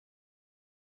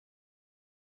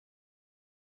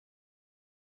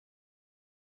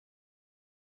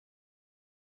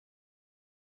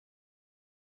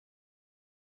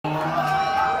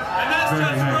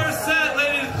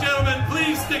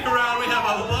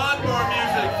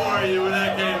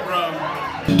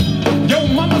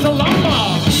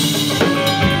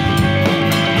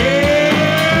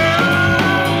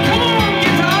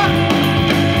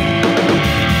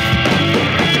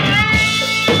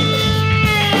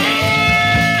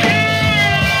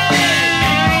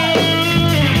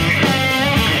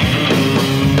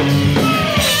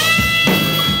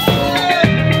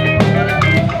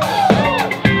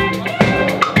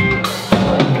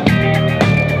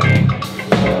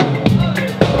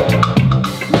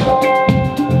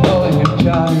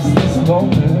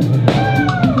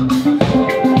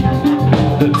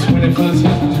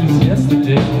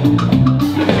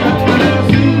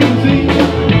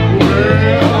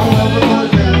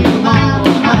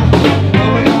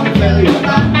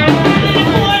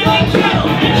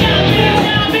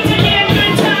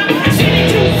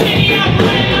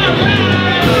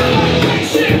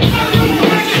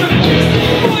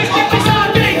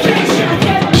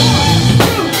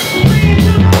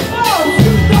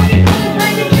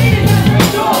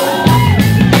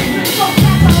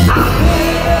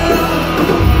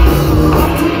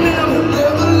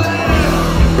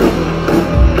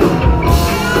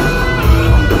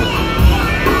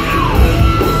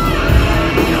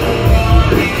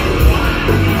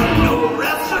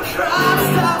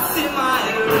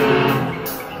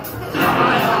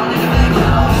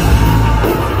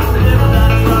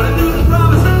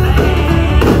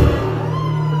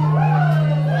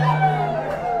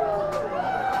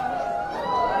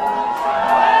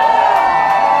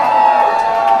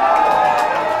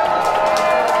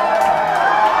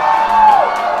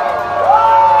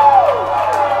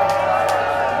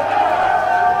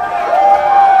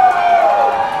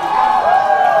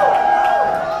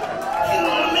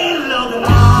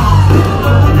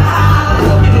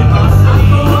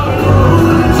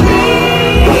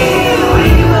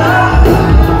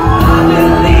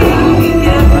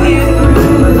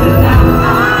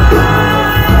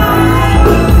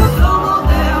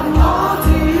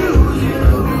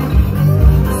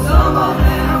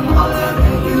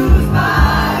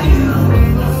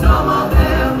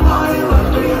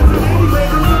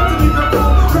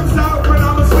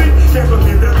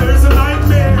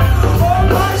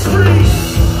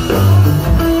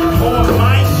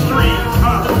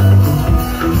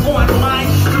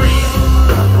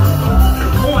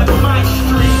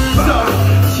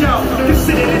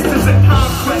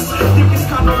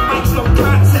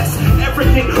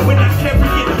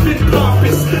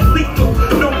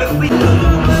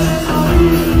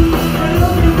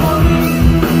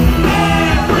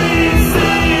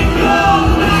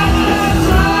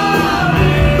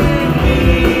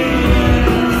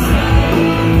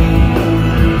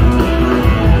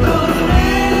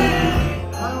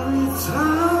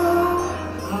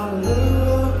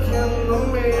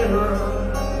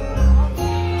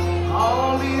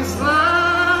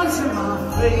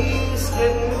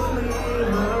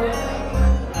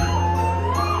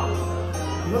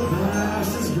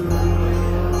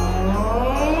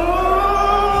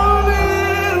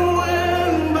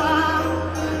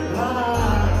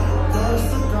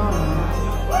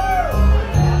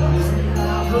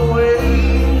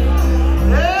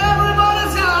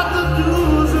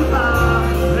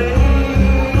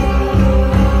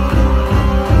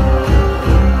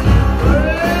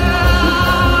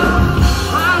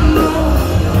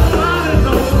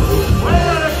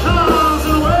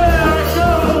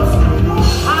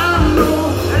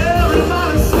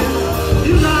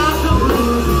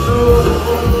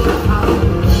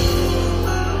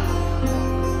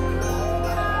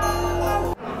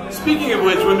speaking of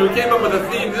which, when we came up with a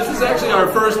theme, this is actually our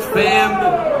first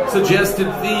fan-suggested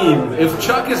theme. If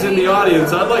Chuck is in the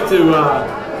audience, I'd like to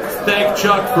thank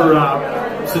Chuck for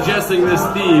suggesting this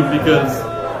theme because...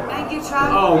 Thank you,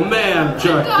 Chuck. Oh man,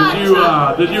 Chuck,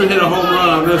 did you hit a home run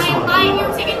on this one? Buying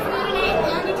your ticket for tonight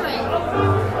and a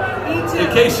drink.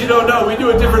 In case you don't know, we do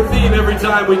a different theme every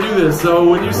time we do this, so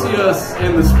when you see us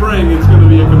in the spring, it's going to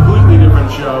be a completely different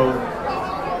show.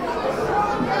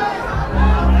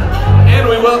 And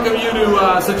we welcome you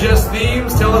to suggest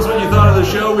themes, tell us what you thought of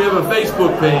the show. We have a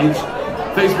Facebook page,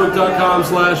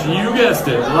 facebook.com/you guessed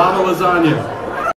it, Llama Lasagna.